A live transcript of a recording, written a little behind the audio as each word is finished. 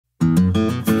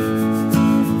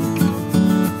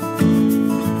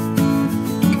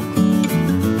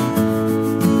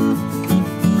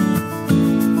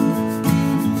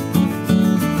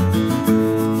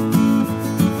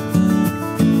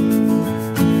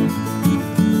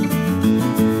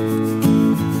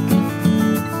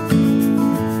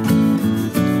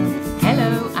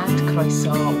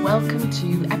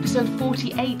episode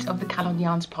 48 of the Calon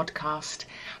Yarns podcast.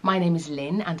 My name is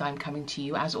Lynn and I'm coming to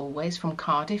you as always from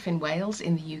Cardiff in Wales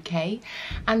in the UK,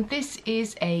 and this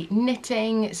is a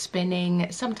knitting, spinning,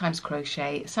 sometimes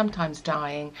crochet, sometimes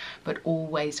dyeing, but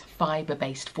always fibre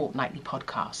based fortnightly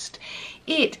podcast.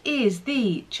 It is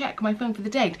the, check my phone for the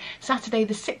date, Saturday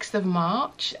the 6th of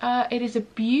March. It is a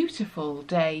beautiful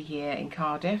day here in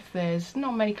Cardiff. There's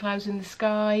not many clouds in the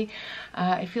sky.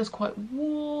 It feels quite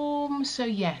warm, so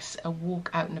yes, a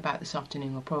walk out and about this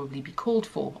afternoon will probably be called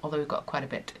for, although we've got quite a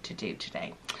bit to do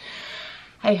today.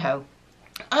 Hey ho.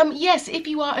 Yes, if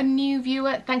you are a new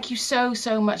viewer, thank you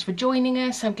so much for joining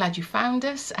us. I'm glad you found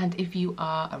us, and if you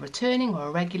are a returning or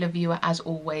a regular viewer, as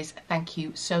always, thank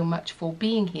you so much for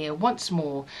being here once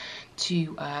more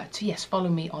to yes, follow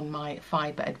me on my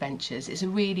fibre adventures. It's a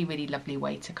really lovely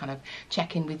way to kind of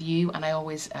check in with you, and I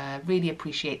always really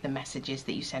appreciate the messages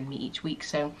that you send me each week.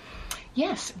 So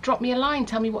yes, drop me a line,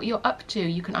 tell me what you're up to.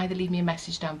 You can either leave me a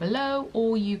message down below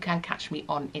or you can catch me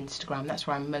on Instagram. That's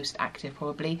where I'm most active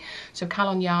probably. So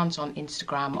Calon Yarns on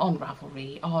Instagram, on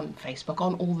Ravelry, on Facebook,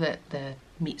 on all the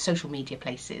social media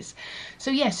places.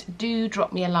 So yes, do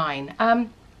drop me a line.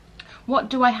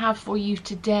 What do I have for you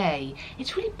today?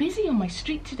 It's really busy on my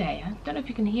street today. I don't know if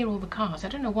you can hear all the cars. I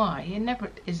don't know why. It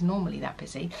never is normally that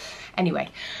busy. Anyway,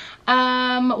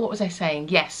 what was I saying?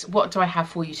 Yes, what do I have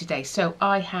for you today? So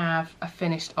I have a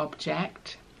finished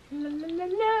object.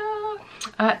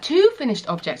 Two finished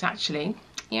objects actually.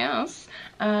 Yes.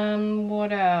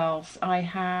 What else? I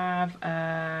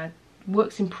have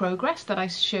works in progress that I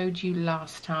showed you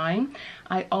last time.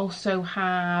 I also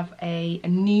have a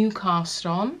new cast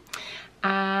on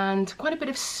and quite a bit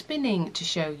of spinning to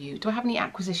show you. Do I have any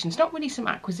acquisitions? Not really some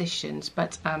acquisitions,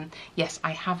 but yes, I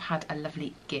have had a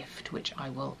lovely gift which I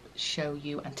will show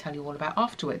you and tell you all about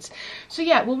afterwards. So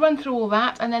yeah, we'll run through all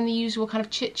that and then the usual kind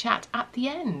of chit chat at the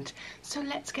end. So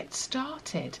let's get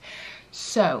started.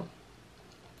 So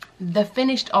the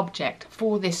finished object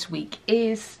for this week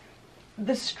is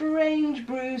the strange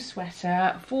Brew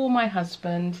sweater for my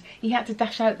husband. He had to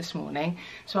dash out this morning,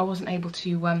 so I wasn't able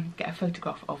to get a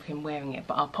photograph of him wearing it,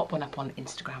 but I'll pop one up on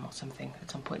Instagram or something at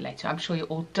some point later. I'm sure you're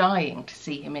all dying to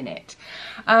see him in it.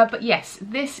 But yes,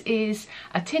 this is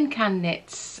a Tin Can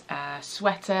Knits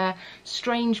sweater,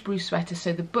 strange Brew sweater.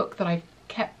 So the book that I've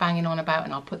kept banging on about,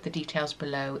 and I'll put the details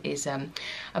below, is a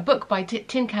book by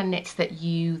Tin Can Knits that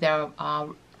there are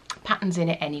patterns in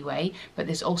it anyway, but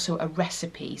there's also a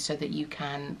recipe so that you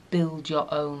can build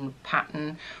your own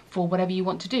pattern for whatever you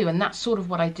want to do, and that's sort of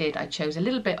what I did. I chose a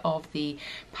little bit of the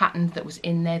pattern that was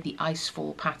in there, the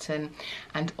icefall pattern,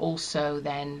 and also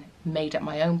then made up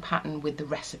my own pattern with the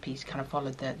recipes, kind of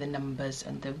followed the numbers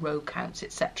and the row counts,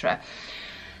 etc.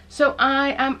 So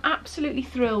I am absolutely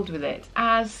thrilled with it,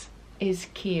 as is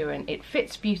Kieran. It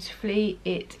fits beautifully.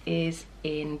 It is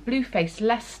in Blue Face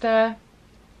Leicester.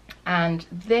 And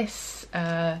this,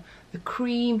 the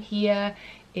cream here,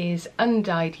 is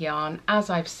undyed yarn.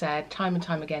 As I've said time and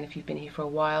time again, if you've been here for a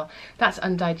while, that's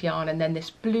undyed yarn, and then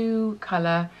this blue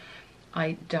colour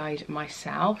I dyed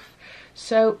myself.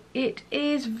 So it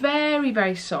is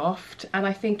very soft, and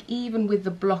I think even with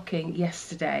the blocking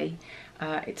yesterday,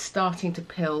 it's starting to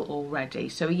pill already.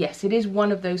 So yes, it is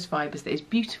one of those fibres that is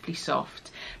beautifully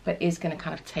soft, but is going to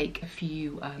kind of take a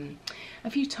few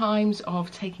times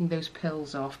of taking those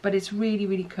pills off. But it's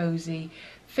really cosy,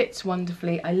 fits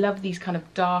wonderfully. I love these kind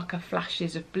of darker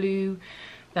flashes of blue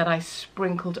that I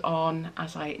sprinkled on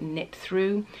as I knit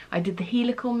through. I did the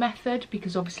helical method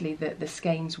because obviously the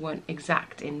skeins weren't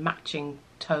exact in matching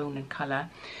tone and colour.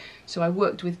 So I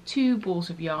worked with two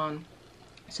balls of yarn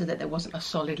so that there wasn't a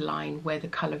solid line where the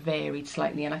colour varied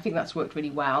slightly, and I think that's worked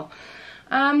really well.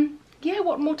 Yeah,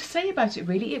 what more to say about it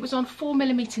really? It was on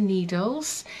 4mm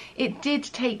needles. It did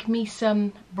take me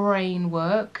some brain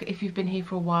work. If you've been here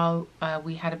for a while,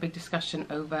 we had a big discussion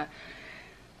over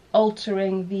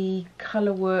altering the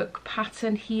colour work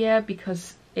pattern here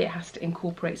because it has to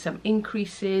incorporate some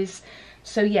increases.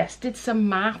 So yes, did some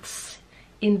maths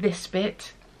in this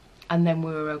bit and then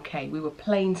we were okay. We were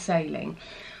plain sailing.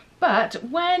 But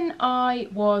when I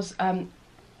was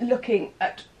looking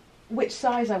at which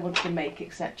size I wanted to make,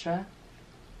 etc.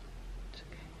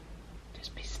 Okay,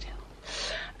 just be still.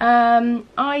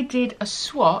 I did a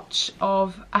swatch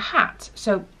of a hat.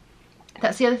 So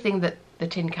that's the other thing that the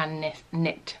Tin Can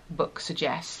Knit book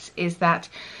suggests, is that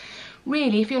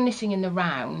really if you're knitting in the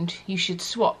round, you should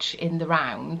swatch in the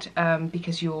round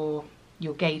because your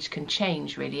gauge can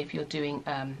change really if you're doing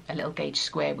a little gauge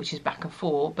square which is back and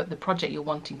forth, but the project you're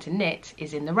wanting to knit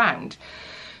is in the round.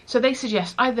 So they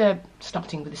suggest either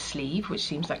starting with a sleeve, which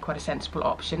seems like quite a sensible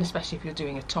option, especially if you're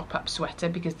doing a top-up sweater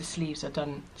because the sleeves are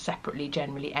done separately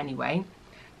generally anyway.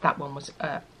 that one was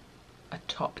a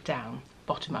top down,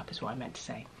 bottom up is what I meant to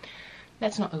say.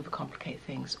 Let's not overcomplicate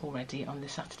things already on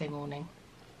this Saturday morning.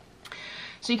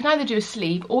 So you can either do a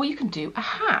sleeve or you can do a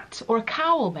hat or a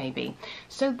cowl maybe.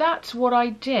 So that's what I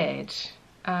did.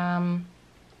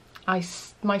 My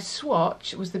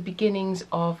swatch was the beginnings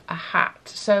of a hat.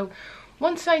 So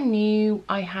once I knew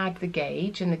I had the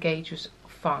gauge and the gauge was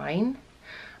fine,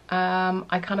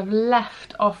 I kind of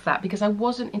left off that because I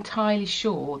wasn't entirely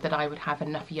sure that I would have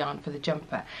enough yarn for the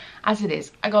jumper. As it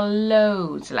is, I got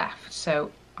loads left,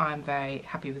 so I'm very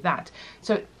happy with that.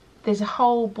 So there's a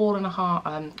whole ball and a half,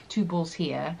 2 balls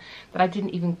here that I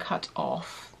didn't even cut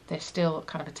off. They're still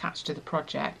kind of attached to the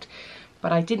project,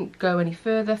 but I didn't go any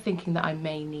further thinking that I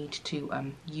may need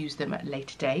to use them at a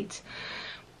later date.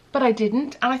 But I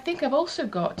didn't, and I think I've also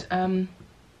got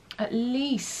at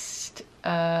least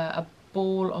a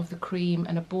ball of the cream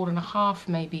and a ball and a half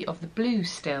maybe of the blue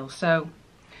still. So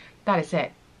that is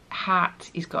it. Hat,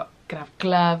 he's gonna have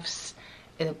gloves,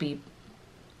 it'll be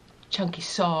chunky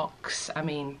socks. I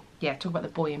mean, yeah, talk about the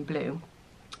boy in blue.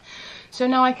 So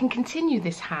now I can continue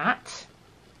this hat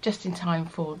just in time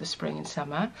for the spring and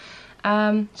summer.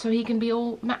 So he can be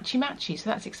all matchy-matchy, so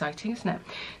that's exciting, isn't it?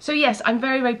 So yes, I'm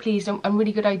very, very pleased. A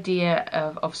really good idea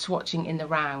of swatching in the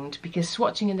round, because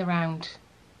swatching in the round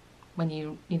when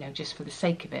you know, just for the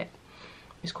sake of it,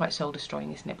 is quite soul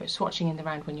destroying, isn't it? But swatching in the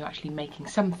round when you're actually making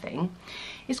something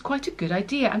is quite a good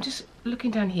idea. I'm just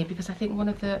looking down here because I think one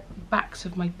of the backs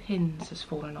of my pins has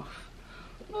fallen off.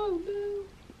 Oh no.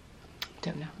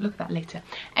 Don't know, look at that later.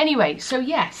 Anyway, so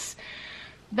yes,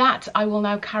 that I will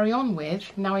now carry on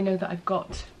with. Now I know that I've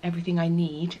got everything I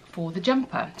need for the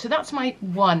jumper. So that's my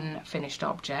one finished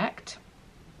object.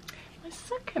 My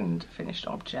second finished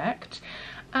object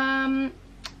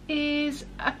is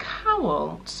a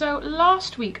cowl. So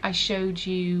last week I showed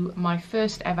you my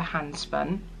first ever hand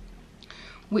spun,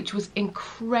 which was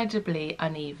incredibly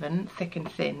uneven, thick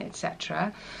and thin,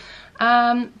 etc.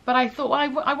 But I thought,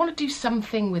 well, I want to do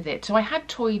something with it. So I had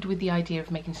toyed with the idea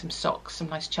of making some socks, some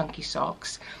nice chunky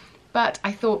socks, but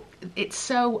I thought it's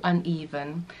so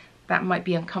uneven that might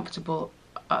be uncomfortable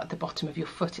at the bottom of your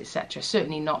foot, etc.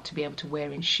 Certainly not to be able to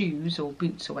wear in shoes or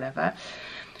boots or whatever.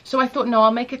 So I thought, no,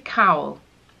 I'll make a cowl.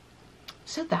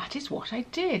 So that is what I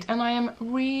did, and I am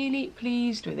really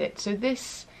pleased with it. So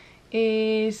this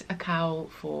is a cowl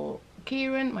for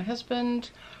Kieran, my husband.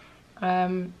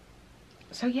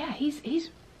 So yeah, he's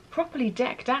properly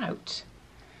decked out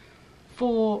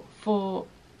for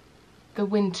the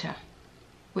winter,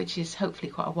 which is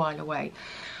hopefully quite a while away.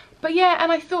 But yeah,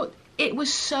 and I thought it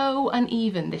was so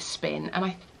uneven, this spin,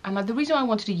 and the reason I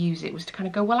wanted to use it was to kind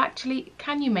of go, well, actually,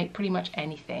 can you make pretty much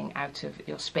anything out of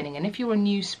your spinning? And if you're a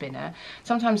new spinner,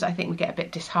 sometimes I think we get a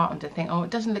bit disheartened and think, oh,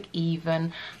 it doesn't look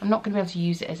even, I'm not going to be able to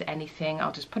use it as anything,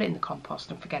 I'll just put it in the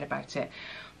compost and forget about it.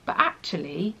 But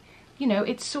actually, you know,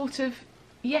 it's sort of,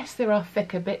 yes, there are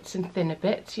thicker bits and thinner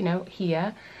bits, you know,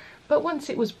 here, but once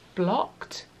it was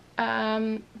blocked,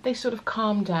 they sort of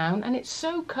calm down, and it's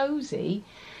so cozy.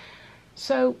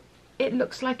 So it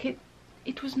looks like it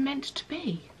was meant to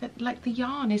be, that like the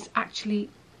yarn is actually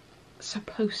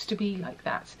supposed to be like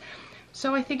that.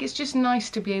 So I think it's just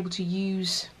nice to be able to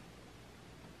use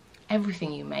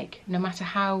everything you make, no matter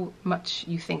how much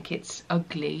you think it's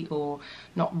ugly or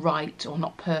not right or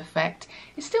not perfect.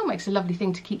 It still makes a lovely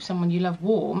thing to keep someone you love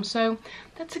warm, so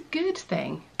that's a good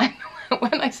thing.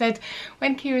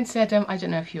 When Kieran said, I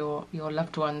don't know if your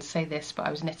loved ones say this, but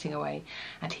I was knitting away,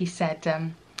 and he said,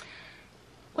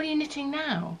 what are you knitting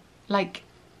now? Like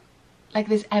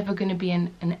there's ever going to be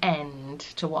an end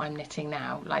to what I'm knitting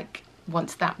now. Like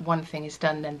once that one thing is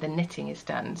done, then the knitting is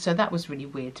done. So that was really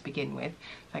weird to begin with.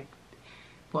 Like,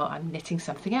 well, I'm knitting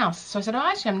something else. So I said, oh,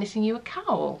 actually, I'm knitting you a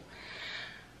cowl.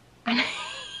 And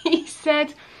he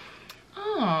said,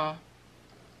 oh,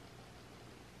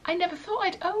 I never thought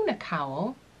I'd own a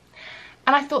cowl.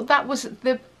 And I thought that was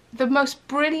the most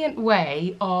brilliant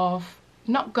way of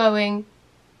not going,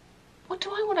 what do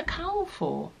I want a cowl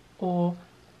for? Or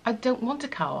I don't want a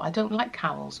cowl, I don't like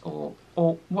cowls, or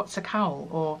what's a cowl?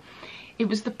 Or it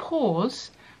was the pause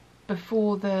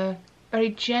before the very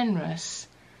generous,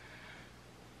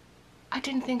 I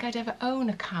didn't think I'd ever own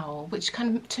a cowl, which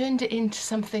kind of turned it into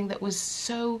something that was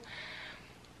so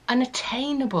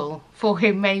unattainable for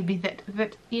him, maybe,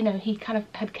 that you know, he kind of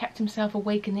had kept himself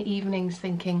awake in the evenings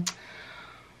thinking,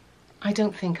 I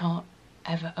don't think I'll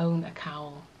ever own a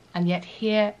cowl. And yet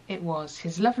here it was,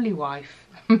 his lovely wife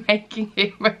making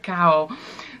him a cowl.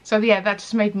 So yeah, that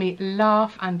just made me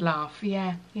laugh and laugh.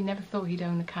 Yeah, he never thought he'd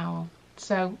own a cowl.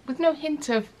 So with no hint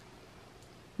of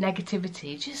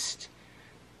negativity, just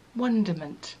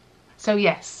wonderment. So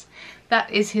yes, that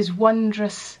is his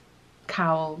wondrous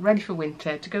cowl, ready for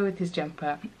winter, to go with his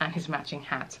jumper and his matching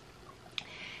hat.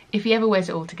 If he ever wears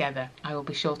it all together, I will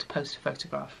be sure to post a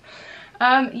photograph.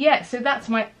 Yeah, so that's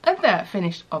my other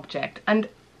finished object, and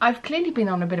I've clearly been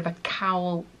on a bit of a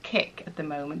cowl kick at the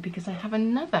moment because I have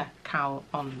another cowl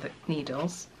on the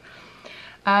needles.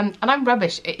 And I'm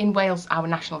rubbish. In Wales, our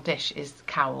national dish is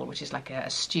cowl, which is like a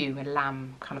stew, a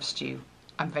lamb kind of stew.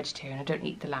 I'm vegetarian, I don't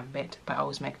eat the lamb bit, but I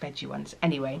always make veggie ones.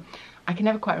 Anyway, I can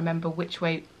never quite remember which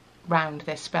way round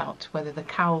they're spelt, whether the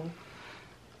cowl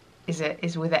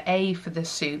is with an A for the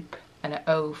soup and an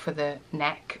O for the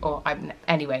neck, or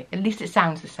anyway, at least it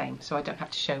sounds the same, so I don't have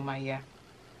to show my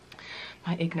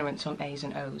my ignorance on A's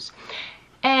and O's.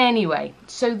 Anyway,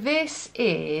 so this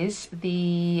is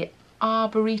the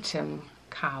Arboretum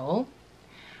Cowl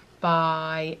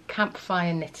by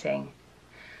Campfire Knitting,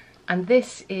 and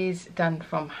this is done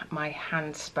from my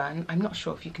hand spun. I'm not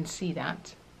sure if you can see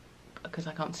that because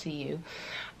I can't see you,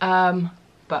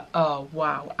 but oh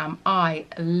wow, am I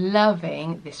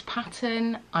loving this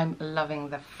pattern. I'm loving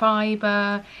the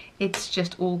fibre, it's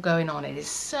just all going on. It is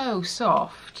so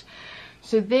soft.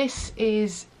 So this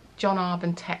is John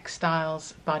Arbon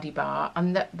Textiles Buddy Bar,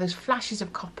 and those flashes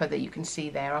of copper that you can see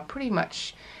there are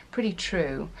pretty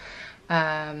true.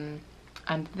 And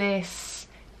this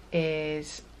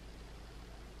is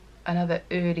another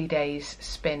early days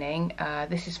spinning.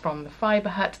 This is from the Fibre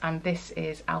Hut, and this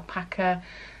is alpaca,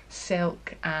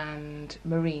 silk and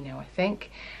merino, I think.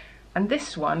 And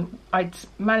this one, I'd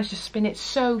managed to spin it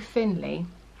so thinly,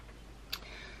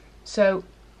 so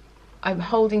I'm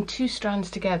holding two strands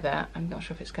together. I'm not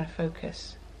sure if it's going to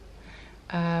focus.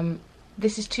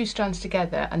 This is two strands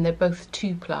together and they're both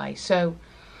 2-ply. So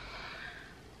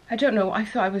I don't know, I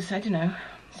thought I was, I don't know,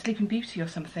 Sleeping Beauty or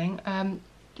something.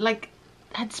 Like,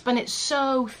 had spun it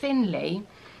so thinly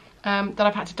that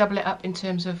I've had to double it up in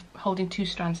terms of holding two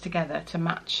strands together to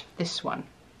match this one.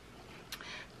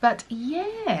 But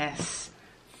yes,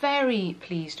 very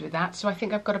pleased with that. So I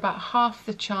think I've got about half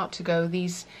the chart to go.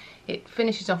 It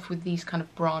finishes off with these kind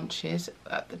of branches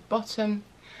at the bottom,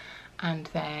 and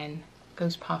then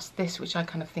goes past this, which I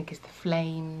kind of think is the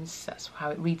flames. That's how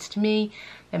it reads to me.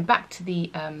 Then back to the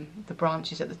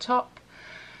branches at the top,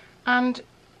 and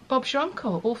Bob's your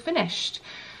uncle, all finished.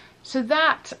 So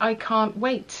that I can't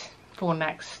wait for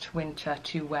next winter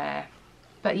to wear.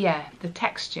 But yeah, the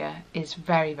texture is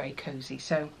very, very cozy.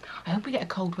 So I hope we get a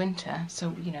cold winter,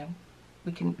 so you know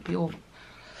we can be all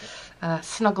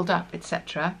snuggled up,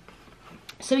 etc.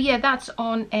 So yeah, that's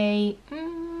on a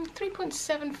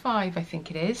 3.75, I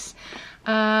think it is.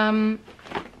 And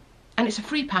it's a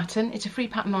free pattern. It's a free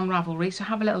pattern on Ravelry, so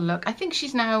have a little look. I think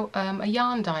she's now a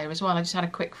yarn dyer as well. I just had a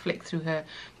quick flick through her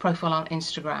profile on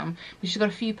Instagram. But she's got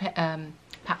a few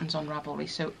patterns on Ravelry,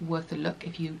 so worth a look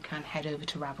if you can head over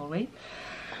to Ravelry.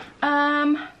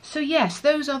 So yes,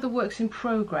 those are the works in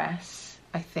progress,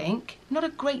 I think. Not a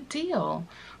great deal.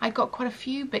 I got quite a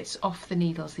few bits off the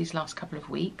needles these last couple of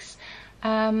weeks.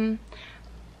 And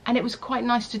it was quite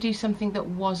nice to do something that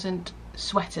wasn't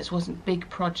sweaters, wasn't big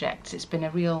projects. It's been a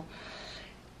real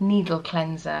needle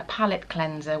cleanser, palette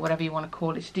cleanser, whatever you want to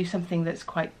call it, to do something that's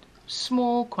quite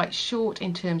small, quite short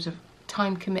in terms of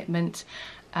time commitment,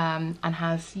 and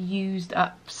has used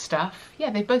up stuff. Yeah,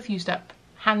 they both used up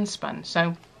hand spun,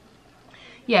 so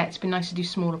yeah, it's been nice to do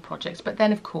smaller projects. But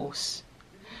then of course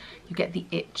you get the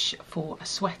itch for a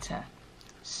sweater,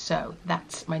 so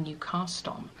that's my new cast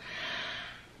on.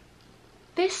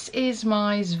 This is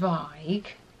my Zweig,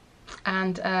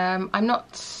 and I'm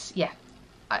not, yeah,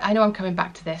 I know I'm coming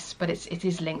back to this, but it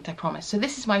is linked, I promise. So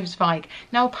this is my Zweig.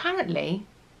 Now apparently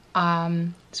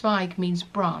Zweig means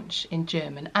branch in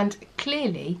German, and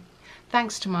clearly,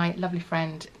 thanks to my lovely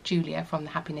friend Julia from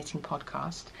the Happy Knitting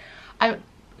podcast, I'm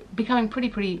becoming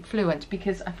pretty fluent,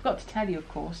 because I forgot to tell you, of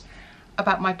course,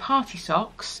 about my party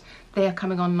socks. They are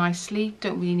coming on nicely.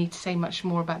 Don't really need to say much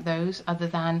more about those, other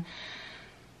than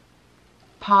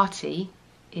party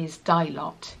is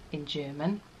Die-Lot in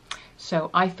German.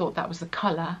 So I thought that was the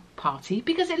colour party,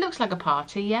 because it looks like a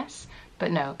party, yes,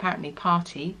 but no, apparently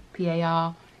party,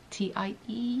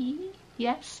 P-A-R-T-I-E,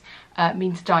 yes,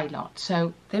 means Die-Lot.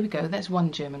 So there we go, that's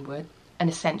one German word, an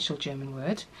essential German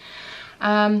word.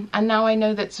 And now I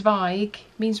know that Zweig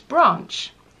means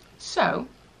branch. So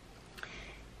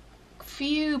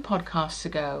few podcasts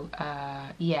ago,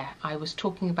 yeah, I was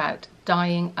talking about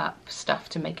dyeing up stuff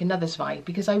to make another Zweig,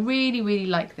 because I really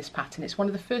like this pattern. It's one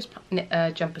of the first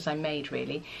jumpers I made,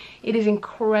 really. It is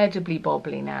incredibly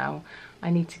bobbly now.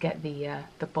 I need to get the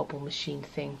bobble machine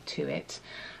thing to it.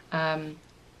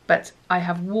 But I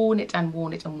have worn it and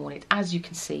worn it and worn it. As you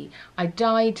can see, I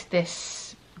dyed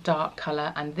this dark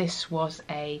colour, and this was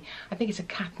I think it's a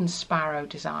cat and sparrow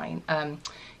design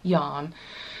yarn.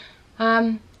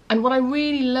 And what I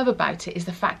really love about it is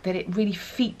the fact that it really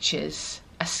features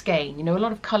a skein. You know, a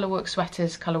lot of colourwork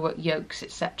sweaters, colourwork yokes,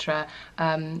 etc.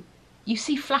 You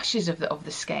see flashes of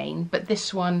the skein, but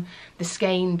this one, the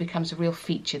skein becomes a real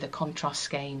feature. The contrast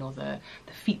skein or the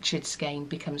featured skein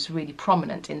becomes really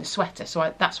prominent in the sweater.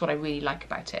 So that's what I really like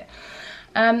about it.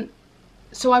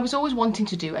 So I was always wanting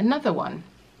to do another one.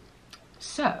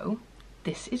 So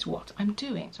this is what I'm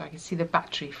doing. So I can see the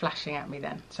battery flashing at me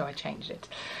then, so I changed it.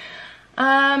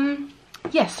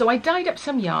 Yes, so I dyed up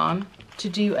some yarn to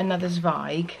do another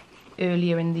Zweig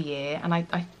earlier in the year, and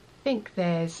I think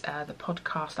there's the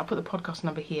podcast. I'll put the podcast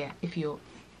number here if you're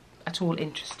at all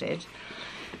interested,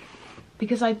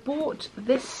 because I bought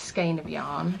this skein of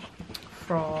yarn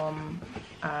from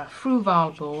Fru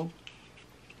Valborg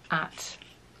at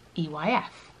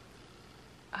EYF.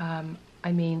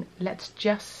 I mean, let's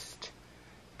just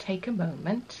take a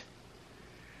moment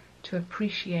to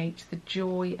appreciate the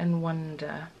joy and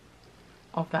wonder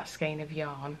of that skein of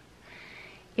yarn.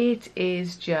 It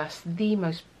is just the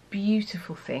most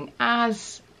beautiful thing,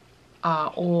 as are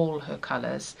all her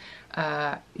colours.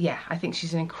 Yeah, I think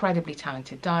she's an incredibly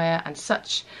talented dyer and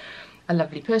such a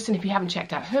lovely person. If you haven't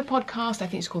checked out her podcast, I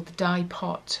think it's called The Dye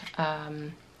Pot.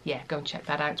 Yeah, go and check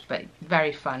that out, but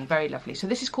very fun, very lovely. So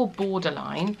this is called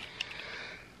Borderline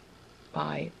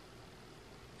by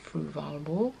Fru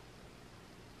Valborg.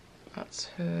 That's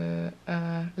her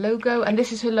logo, and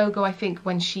this is her logo, I think,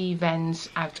 when she vends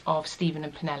out of Stephen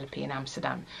and Penelope in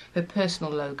Amsterdam. Her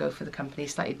personal logo for the company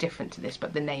is slightly different to this,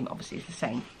 but the name obviously is the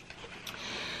same.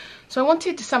 So I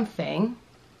wanted something,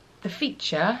 the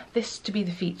feature, this to be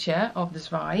the feature of the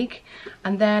Zweig,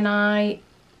 and then I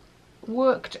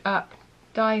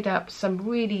dyed up some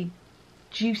really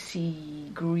juicy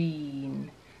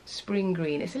green, spring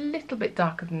green. It's a little bit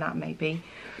darker than that maybe.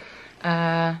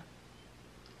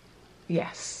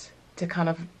 Yes, to kind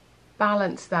of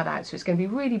balance that out. So it's going to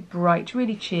be really bright,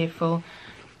 really cheerful.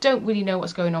 Don't really know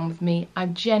what's going on with me.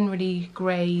 I'm generally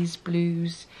greys,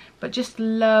 blues, but just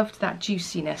loved that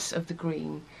juiciness of the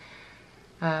green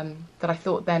that I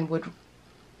thought then would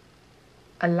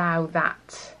allow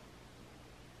that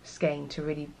skein to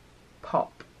really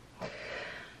pop.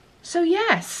 So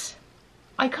yes,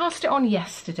 I cast it on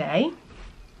yesterday,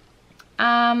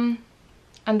 and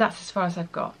that's as far as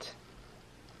I've got,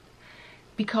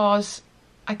 because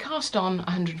I cast on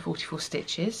 144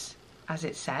 stitches as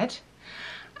it said,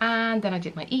 and then I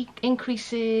did my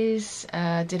increases,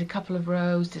 did a couple of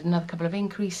rows, did another couple of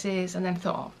increases, and then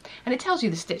thought, oh, and it tells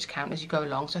you the stitch count as you go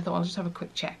along, so I thought I'll just have a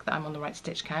quick check that I'm on the right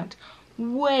stitch count.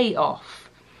 Way off.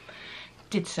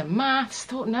 Did some maths,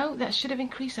 thought no, that should have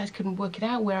increased. I couldn't work it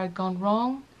out where I'd gone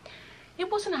wrong. It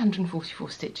wasn't 144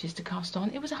 stitches to cast on,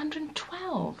 it was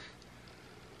 112.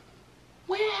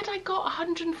 Where had I got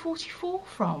 144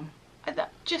 from?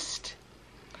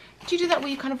 Do you do that where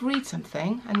you kind of read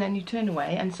something and then you turn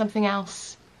away and something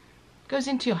else goes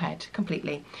into your head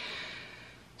completely?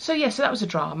 So yeah, so that was a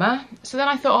drama. So then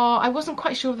I thought, oh, I wasn't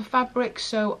quite sure of the fabric,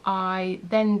 so I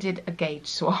then did a gauge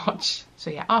swatch. So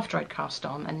yeah, after I'd cast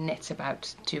on and knit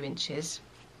about 2 inches,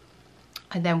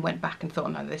 I then went back and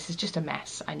thought, no, this is just a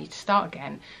mess. I need to start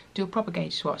again, do a proper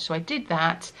gauge swatch. So I did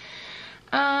that.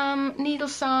 Needle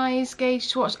size, gauge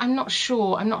swatch, I'm not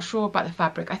sure about the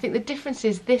fabric. I think the difference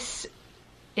is this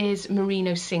is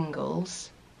merino singles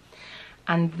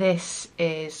and this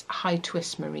is high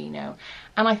twist merino,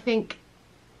 and I think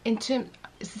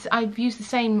I've used the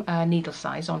same needle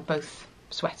size on both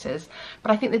sweaters,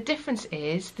 but I think the difference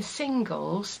is the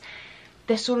singles,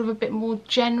 they're sort of a bit more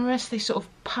generous, they sort of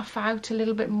puff out a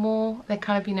little bit more, they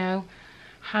kind of, you know,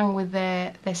 hang with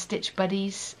their stitch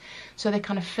buddies, so they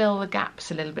kind of fill the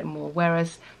gaps a little bit more,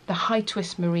 whereas the high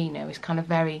twist merino is kind of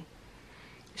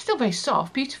still very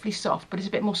soft, beautifully soft, but it's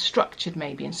a bit more structured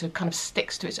maybe, and so it kind of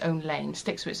sticks to its own lane,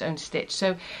 sticks to its own stitch.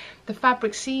 So the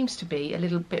fabric seems to be a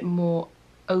little bit more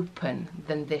open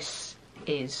than this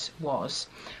was,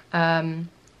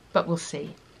 but we'll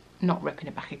see. Not ripping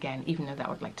it back again, even though that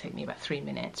would like take me about 3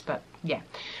 minutes, but yeah.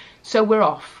 So we're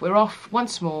off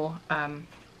once more,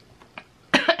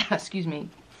 excuse me,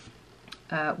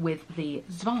 with the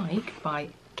Zweig by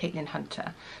Caitlin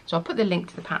Hunter. So I'll put the link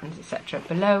to the patterns, etc.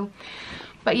 below.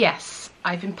 But yes,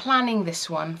 I've been planning this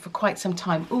one for quite some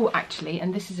time. Oh, actually,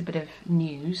 and this is a bit of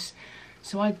news.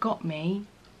 So I got me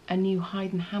a new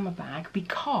Hide and Hammer bag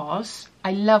because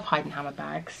I love Hide and Hammer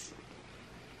bags.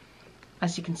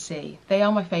 As you can see, they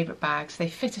are my favourite bags. They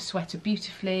fit a sweater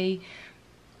beautifully.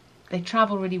 They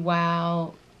travel really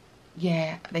well.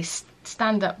 Yeah, they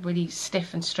stand up really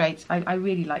stiff and straight. I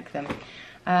really like them.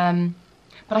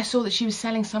 but I saw that she was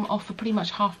selling some off for pretty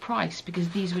much half price, because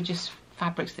these were just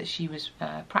fabrics that she was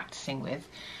practicing with,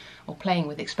 or playing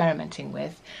with, experimenting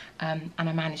with, and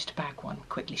I managed to bag one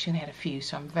quickly. She only had a few,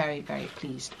 so I'm very, very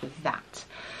pleased with that.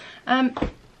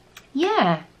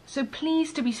 Yeah, so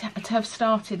pleased to have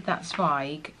started that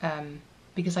Zweig,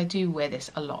 because I do wear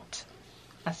this a lot,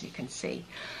 as you can see.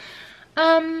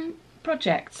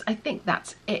 Projects, I think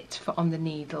that's it for on the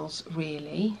needles,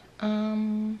 really.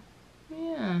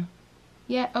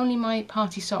 Yeah, only my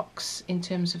party socks in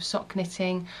terms of sock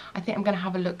knitting. I think I'm going to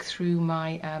have a look through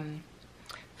my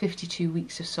 52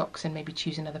 weeks of socks and maybe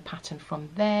choose another pattern from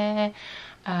there,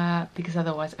 because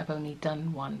otherwise I've only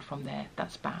done one from there.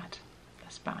 That's bad.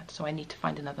 That's bad. So I need to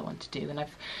find another one to do. And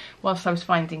whilst I was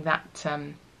finding that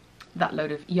that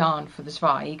load of yarn for the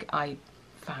Zweig, I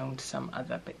found some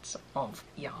other bits of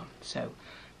yarn. So,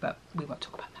 but we won't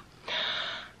talk about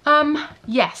that.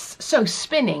 Yes. So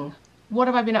spinning. What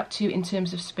have I been up to in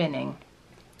terms of spinning?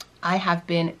 I have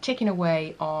been ticking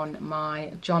away on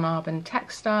my John Arbon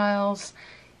Textiles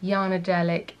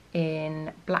Yarnadelic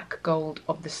in Black Gold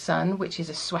of the Sun, which is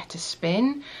a sweater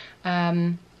spin.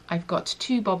 I've got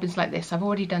 2 bobbins like this. I've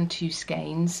already done 2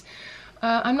 skeins.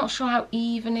 I'm not sure how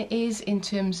even it is in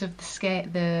terms of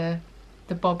the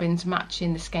bobbins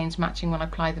matching, the skeins matching when I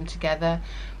apply them together,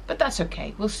 but that's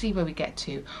okay. We'll see where we get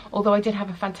to. Although I did have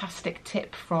a fantastic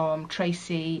tip from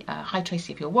Tracy, hi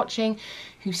Tracy if you're watching,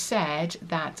 who said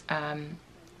that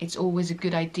it's always a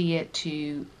good idea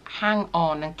to hang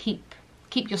on and keep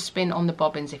your spin on the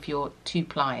bobbins if you're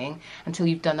 2-plying until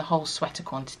you've done the whole sweater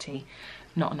quantity.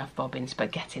 Not enough bobbins,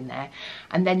 but get in there,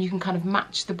 and then you can kind of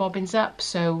match the bobbins up.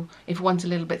 So if one's a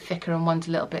little bit thicker and one's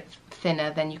a little bit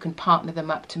thinner, then you can partner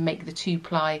them up to make the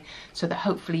 2-ply, so that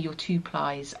hopefully your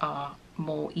 2-plies are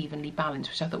more evenly balanced,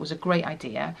 which I thought was a great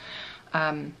idea.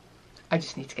 I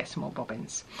just need to get some more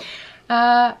bobbins.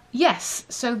 Yes,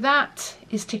 so that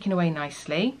is ticking away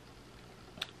nicely.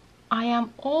 I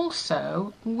am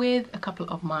also with a couple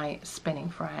of my spinning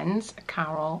friends,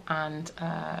 Carol and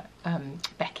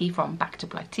Becky from Back to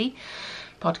Blighty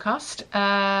podcast.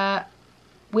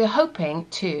 We're hoping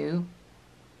to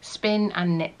spin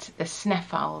and knit the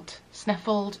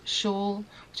Sneffeld shawl,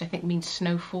 which I think means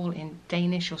snowfall in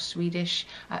Danish or Swedish.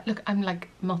 Look, I'm like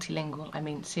multilingual, I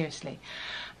mean seriously,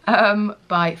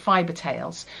 by Fibre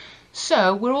Tales.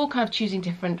 So we're all kind of choosing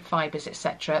different fibres,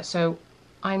 etc. So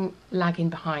I'm lagging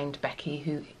behind Becky,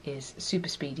 who is super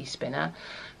speedy spinner.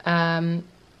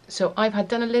 So I've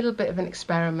done a little bit of an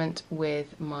experiment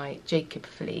with my Jacob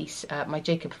fleece, my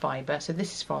Jacob fibre. So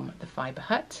this is from the Fibre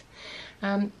Hut.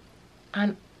 And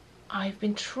I've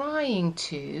been trying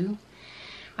to,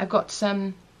 I've got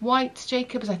some white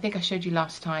Jacobs, I think I showed you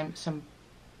last time, some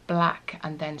black,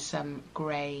 and then some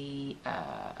grey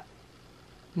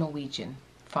Norwegian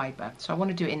fibre. So I want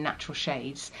to do it in natural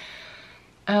shades.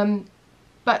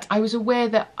 But I was aware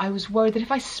that I was worried that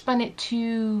if I spun it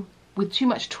with too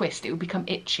much twist, it would become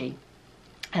itchy.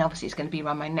 And obviously it's going to be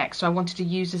around my neck. So I wanted to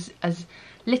use as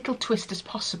little twist as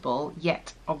possible,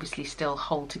 yet obviously still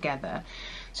hold together.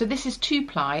 So this is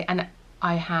 2-ply, and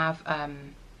I have,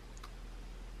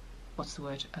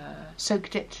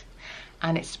 soaked it,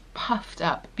 and it's puffed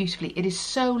up beautifully. It is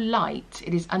so light,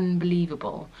 it is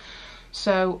unbelievable.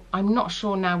 So I'm not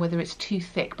sure now whether it's too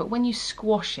thick, but when you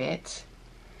squash it,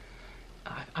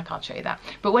 I can't show you that,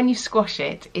 but when you squash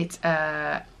it,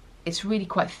 it's really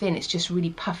quite thin. It's just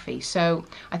really puffy. So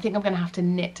I think I'm going to have to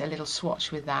knit a little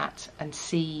swatch with that and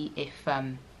see if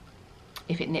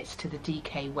it knits to the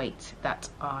DK weight that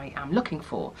I am looking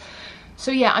for.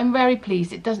 So yeah, I'm very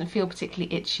pleased. It doesn't feel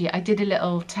particularly itchy. I did a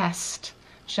little test,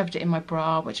 shoved it in my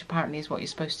bra, which apparently is what you're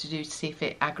supposed to do to see if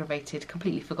it aggravated.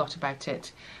 Completely forgot about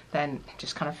it, then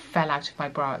just kind of fell out of my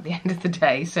bra at the end of the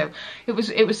day. So it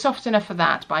was soft enough for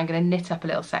that, but I'm going to knit up a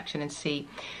little section and see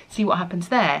what happens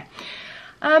there.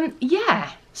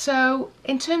 Yeah, so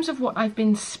in terms of what I've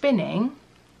been spinning,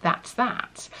 that's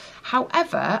that.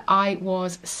 However, I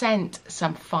was sent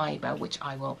some fibre, which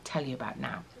I will tell you about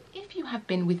now. If you have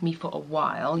been with me for a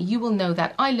while, you will know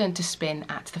that I learned to spin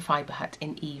at the Fibre Hut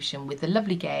in Evesham with the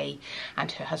lovely Gay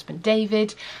and her husband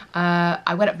David.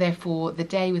 I went up there for the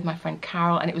day with my friend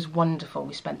Carol, and it was wonderful.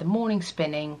 We spent the morning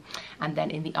spinning, and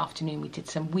then in the afternoon we did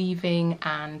some weaving,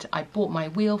 and I bought my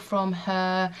wheel from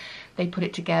her. They put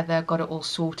it together, got it all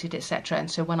sorted, etc.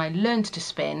 And so when I learned to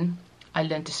spin, I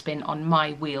learned to spin on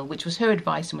my wheel, which was her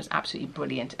advice and was absolutely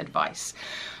brilliant advice.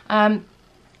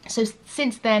 So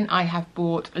since then I have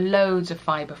bought loads of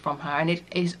fibre from her, and it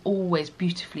is always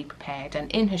beautifully prepared.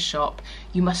 And in her shop,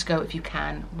 you must go if you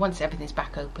can, once everything's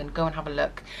back open, go and have a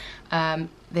look.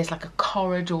 There's like a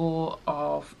corridor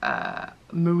of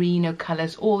merino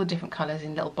colours, all the different colours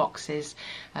in little boxes,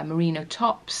 merino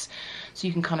tops, so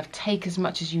you can kind of take as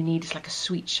much as you need. It's like a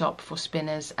sweet shop for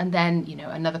spinners. And then, you know,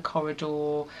 another corridor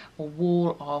or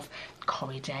wall of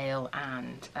Corriedale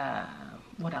and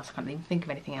what else? I can't even think of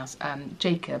anything else.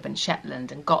 Jacob and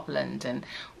Shetland and Gotland, and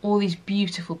all these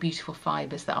beautiful, beautiful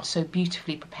fibres that are so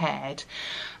beautifully prepared.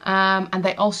 And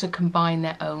they also combine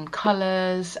their own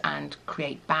colours and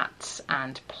create bats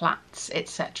and plaits,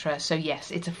 etc. So yes,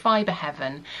 it's a fibre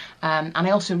heaven. And I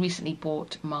also recently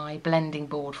bought my blending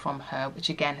board from her, which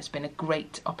again has been a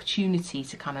great opportunity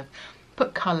to kind of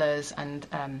put colours and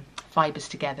fibres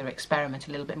together, experiment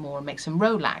a little bit more and make some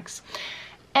rolags.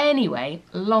 Anyway,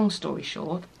 long story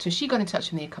short, so she got in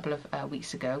touch with me a couple of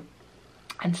weeks ago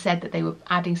and said that they were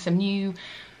adding some new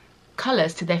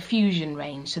colours to their fusion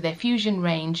range. So their fusion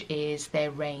range is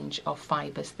their range of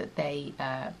fibres that they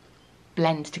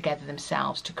blend together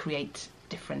themselves to create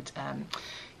different,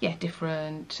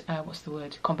 what's the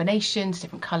word, combinations,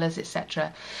 different colours,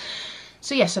 etc.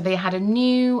 So yeah, so they had a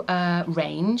new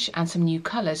range and some new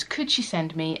colours. Could she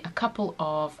send me a couple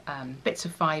of bits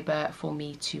of fibre for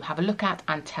me to have a look at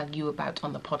and tell you about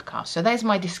on the podcast? So there's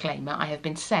my disclaimer. I have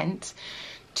been sent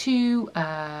two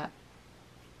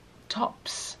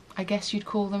tops, I guess you'd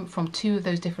call them, from two of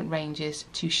those different ranges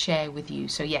to share with you.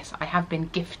 So yes, I have been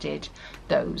gifted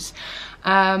those.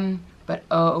 But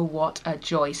oh, what a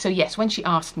joy. So yes, when she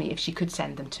asked me if she could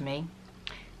send them to me,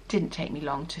 didn't take me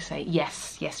long to say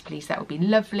yes, yes please, that would be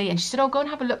lovely. And she said, oh, go and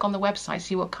have a look on the website,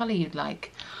 see what colour you'd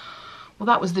like. Well,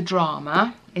 that was the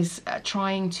drama, is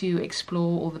trying to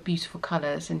explore all the beautiful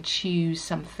colours and choose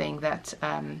something that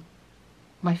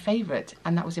my favourite,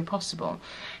 and that was impossible.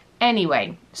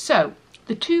 Anyway, so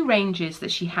the two ranges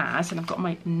that she has, and I've got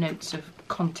my notes of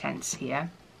contents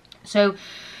here. So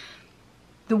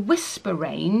the Whisper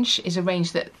range is a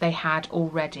range that they had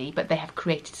already, but they have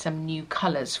created some new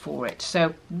colours for it.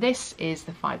 So this is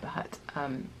the Fibre Hut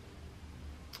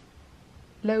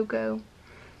logo.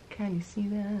 Can you see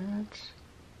that?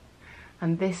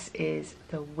 And this is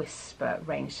the Whisper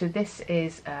range. So this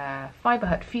is Fibre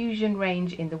Hut Fusion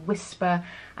range in the Whisper,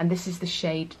 and this is the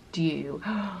shade Dew.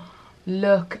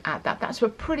 Look at that. That's a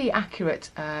pretty accurate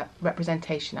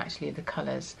representation, actually, of the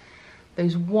colours.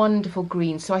 Those wonderful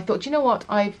greens. So I thought, you know what,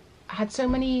 I've had so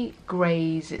many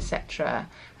greys, etc.,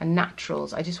 and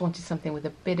naturals. I just wanted something with a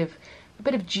bit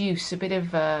of juice, a bit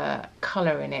of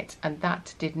colour in it, and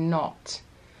that did not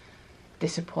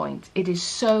disappoint. It is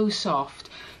so soft.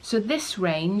 So this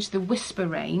range, the Whisper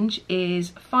range,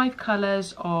 is 5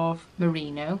 colours of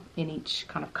merino in each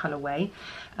kind of colourway,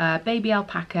 baby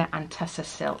alpaca and tussa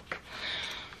silk.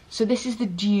 So this is the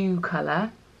Dew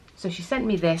colour. So she sent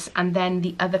me this, and then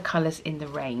the other colours in the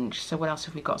range. So what else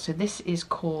have we got? So this is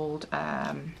called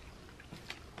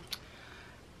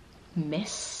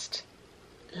Mist.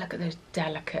 Look at those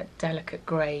delicate, delicate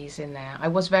greys in there. I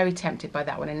was very tempted by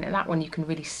that one, and that one you can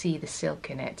really see the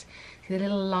silk in it. See the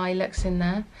little lilacs in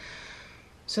there?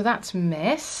 So that's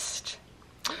Mist.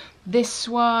 This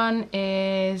one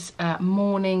is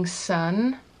Morning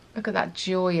Sun. Look at that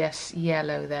joyous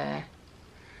yellow there.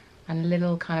 And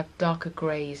little kind of darker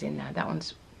greys in there. That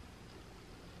one's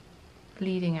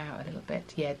bleeding out a little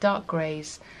bit. Yeah, dark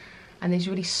greys and these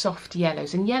really soft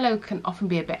yellows. And yellow can often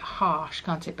be a bit harsh,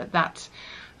 can't it? But that's,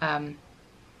 yeah,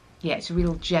 it's a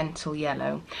real gentle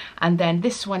yellow. And then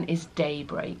this one is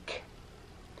Daybreak.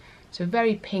 So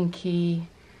very pinky,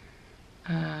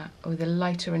 with the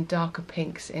lighter and darker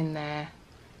pinks in there.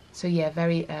 So yeah,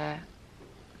 very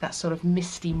that sort of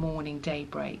misty morning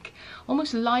daybreak,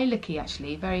 almost lilac-y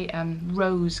actually, very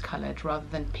rose coloured rather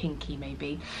than pinky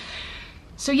maybe.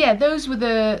 So yeah, those were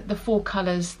the 4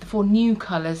 colours, the 4 new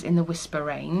colours in the Whisper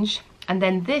range. And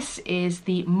then this is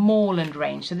the Moorland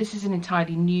range. So this is an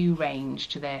entirely new range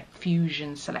to their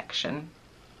fusion selection,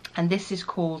 and this is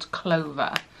called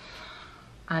Clover.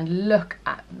 And look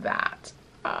at that.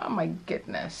 Oh my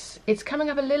goodness. It's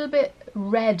coming up a little bit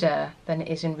redder than it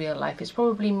is in real life. It's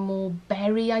probably more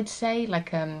berry, I'd say,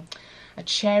 like a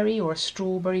cherry or a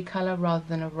strawberry colour rather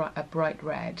than a bright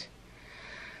red.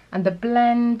 And the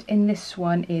blend in this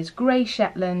one is grey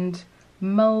Shetland,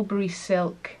 mulberry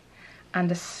silk,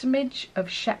 and a smidge of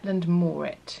Shetland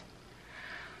Moorit.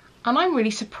 And I'm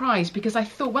really surprised, because I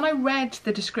thought when I read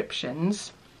the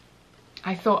descriptions,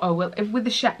 I thought, oh well, with the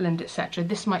Shetland, etc.,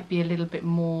 this might be a little bit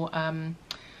more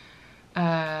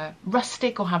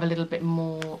rustic or have a little bit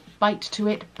more bite to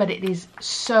it, but it is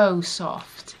so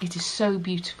soft. It is so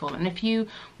beautiful. And if you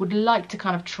would like to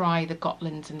kind of try the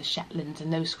Gotlands and the Shetlands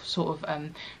and those sort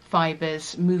of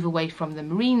fibres, move away from the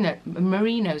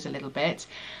merinos a little bit,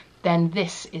 then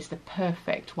this is the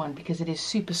perfect one because it is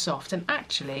super soft, and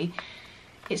actually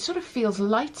it sort of feels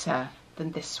lighter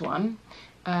than this one.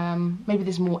 Maybe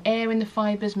there's more air in the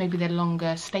fibres, maybe they're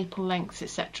longer staple lengths,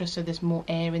 etc. So there's more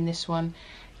air in this one.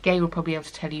 Gay will probably be able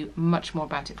to tell you much more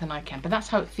about it than I can, but that's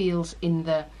how it feels in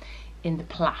the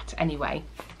plait anyway.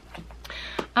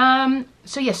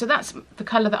 So yeah, so that's the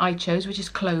colour that I chose, which is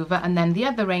clover, and then the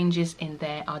other ranges in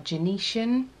there are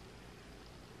Genetian.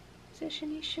 Is it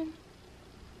Genetian?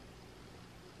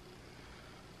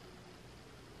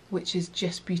 Which is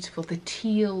just beautiful. The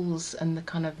teals and the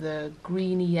kind of the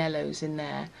greeny yellows in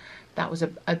there. That was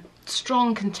a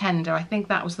strong contender. I think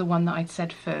that was the one that I'd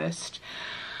said first.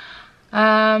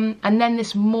 And then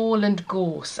this Moorland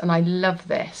Gorse, and I love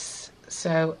this.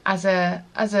 So as a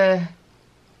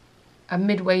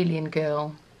Mid-Walian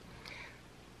girl,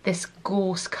 this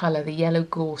gorse colour, the yellow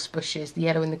gorse bushes, the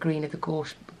yellow and the green of the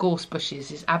gorse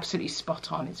bushes is absolutely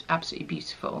spot on. It's absolutely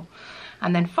beautiful.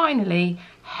 And then finally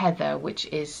Heather, which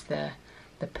is the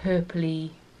purpley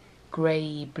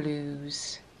grey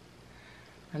blues,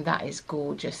 and that is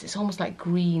gorgeous. It's almost like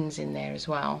greens in there as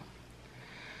well.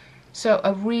 So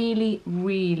a really,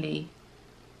 really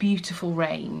beautiful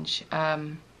range.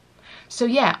 So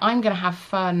yeah, I'm going to have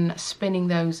fun spinning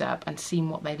those up and seeing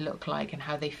what they look like and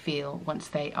how they feel once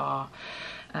they are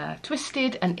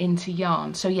twisted and into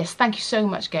yarn. So yes, thank you so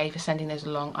much, Gay, for sending those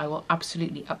along. I will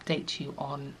absolutely update you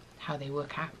on how they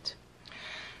work out.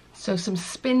 So some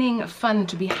spinning fun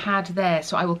to be had there,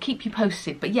 so I will keep you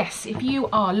posted. But yes, if you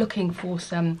are looking for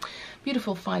some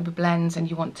beautiful fibre blends and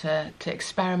you want to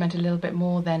experiment a little bit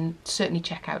more, then certainly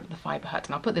check out the Fibre Hut,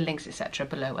 and I'll put the links etc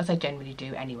below, as I generally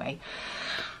do anyway.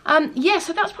 Yeah,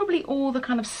 so that's probably all the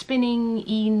kind of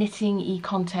spinning-y, knitting-y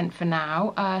content for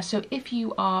now. So if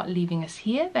you are leaving us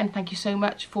here, then thank you so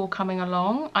much for coming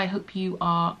along. I hope you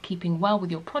are keeping well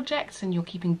with your projects and you're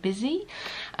keeping busy.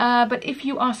 But if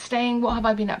you are staying, what have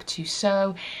I been up to?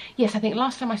 So yes, I think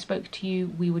last time I spoke to you,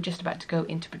 we were just about to go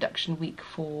into production week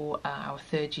for our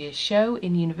third year show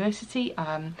in university.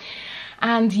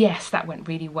 And yes, that went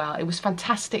really well. It was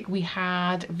fantastic. We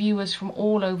had viewers from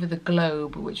all over the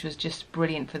globe, which was just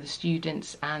brilliant for the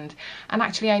students. And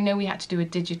actually, I know we had to do a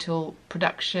digital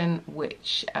production,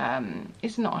 which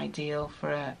is not ideal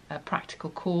for a practical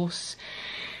course.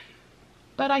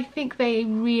 But I think they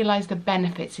realised the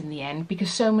benefits in the end,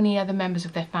 because so many other members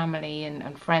of their family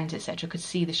and friends, etc., could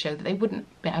see the show that they wouldn't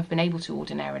have been able to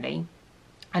ordinarily.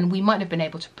 And we might have been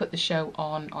able to put the show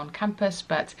on campus,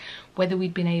 but whether would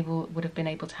have been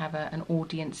able to have an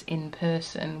audience in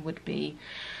person would be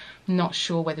not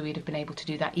sure whether we'd have been able to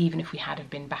do that, even if we had have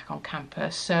been back on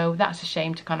campus. So that's a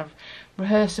shame, to kind of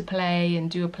rehearse a play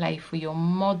and do a play for your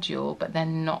module, but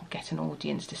then not get an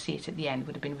audience to see it at the end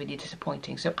would have been really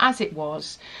disappointing. So as it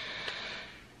was,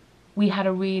 we had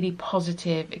a really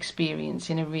positive experience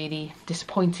in a really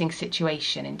disappointing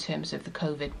situation in terms of the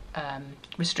COVID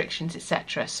restrictions,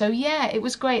 etc. So yeah, it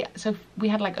was great. So we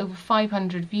had like over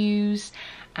 500 views,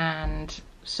 and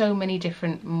so many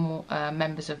different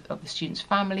members of the students'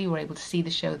 family were able to see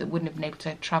the show that wouldn't have been able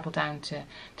to travel down to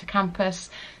campus.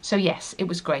 So yes, it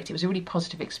was great. It was a really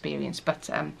positive experience. But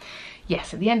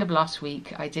yes, at the end of last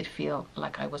week, I did feel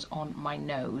like I was on my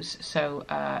nose. So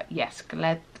yes,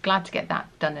 glad to get that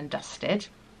done and dusted.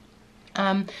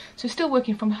 So still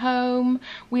working from home.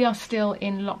 We are still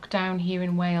in lockdown here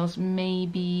in Wales.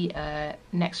 Maybe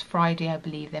next Friday, I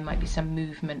believe, there might be some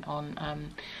movement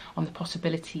on the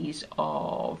possibilities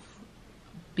of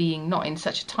being not in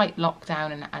such a tight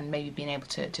lockdown and maybe being able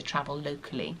to travel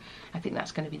locally. I think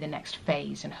that's going to be the next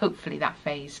phase, and hopefully that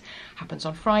phase happens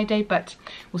on Friday, but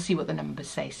we'll see what the numbers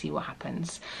say, see what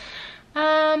happens.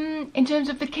 In terms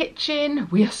of the kitchen,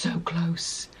 we are so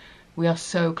close. We are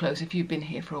so close. If you've been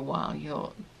here for a while,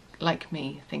 you're like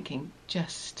me thinking,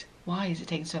 just why is it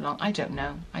taking so long? I don't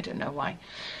know. I don't know why.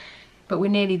 But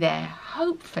we're nearly there.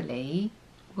 Hopefully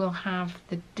we'll have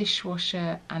the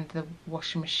dishwasher and the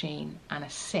washing machine and a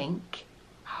sink.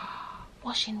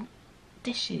 Washing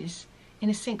dishes in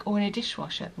a sink or in a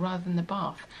dishwasher rather than the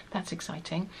bath. That's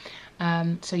exciting.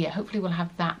 So yeah, hopefully we'll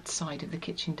have that side of the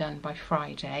kitchen done by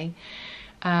Friday.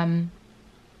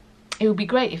 It would be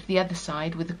great if the other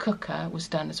side with the cooker was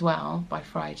done as well by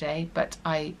Friday, but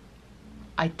I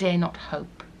dare not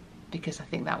hope because I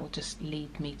think that will just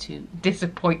lead me to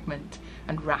disappointment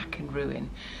and rack and ruin.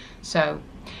 So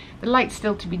the lights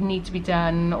still need to be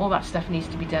done, all that stuff needs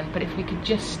to be done, but if we could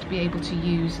just be able to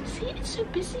use, see, it's so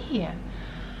busy here,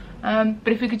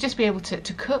 but if we could just be able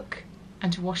to cook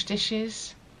and to wash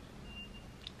dishes,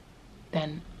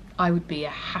 then I would be a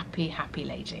happy, happy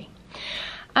lady.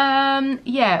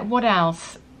 Yeah, what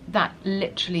else? That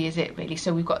literally is it really.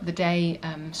 So we've got the day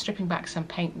stripping back some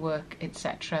paint work,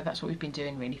 etc. That's what we've been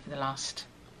doing really for the last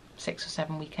 6 or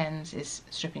 7 weekends, is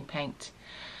stripping paint,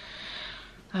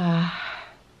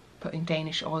 putting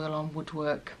Danish oil on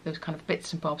woodwork, those kind of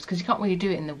bits and bobs, because you can't really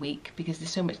do it in the week because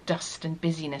there's so much dust and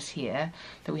busyness here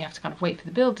that we have to kind of wait for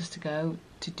the builders to go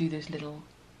to do those little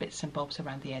bits and bobs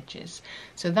around the edges.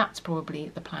 So that's probably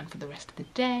the plan for the rest of the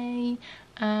day.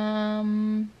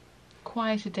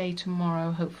 Quieter day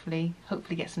tomorrow, hopefully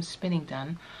get some spinning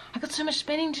done. I've got so much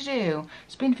spinning to do.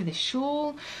 Spin for this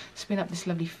shawl, spin up this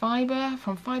lovely fibre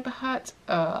from Fibre Hut.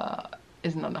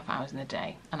 There's not enough hours in the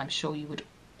day, and I'm sure you would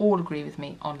all agree with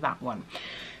me on that one.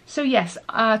 So yes,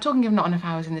 talking of not enough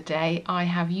hours in the day, I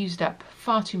have used up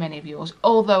far too many of yours,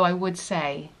 although I would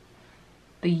say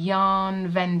the yarn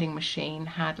vending machine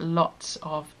had lots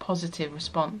of positive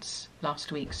response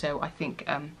last week, so I think,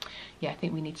 yeah, I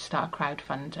think we need to start a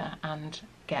crowdfunder and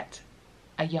get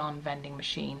a yarn vending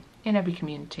machine in every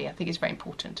community. I think it's very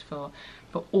important for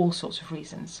all sorts of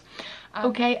reasons.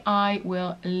 Okay, I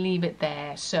will leave it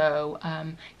there. So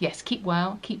yes, keep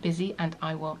well, keep busy, and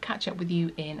I will catch up with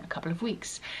you in a couple of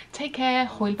weeks. Take care,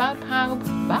 hwyl fawr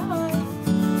pawb, bye!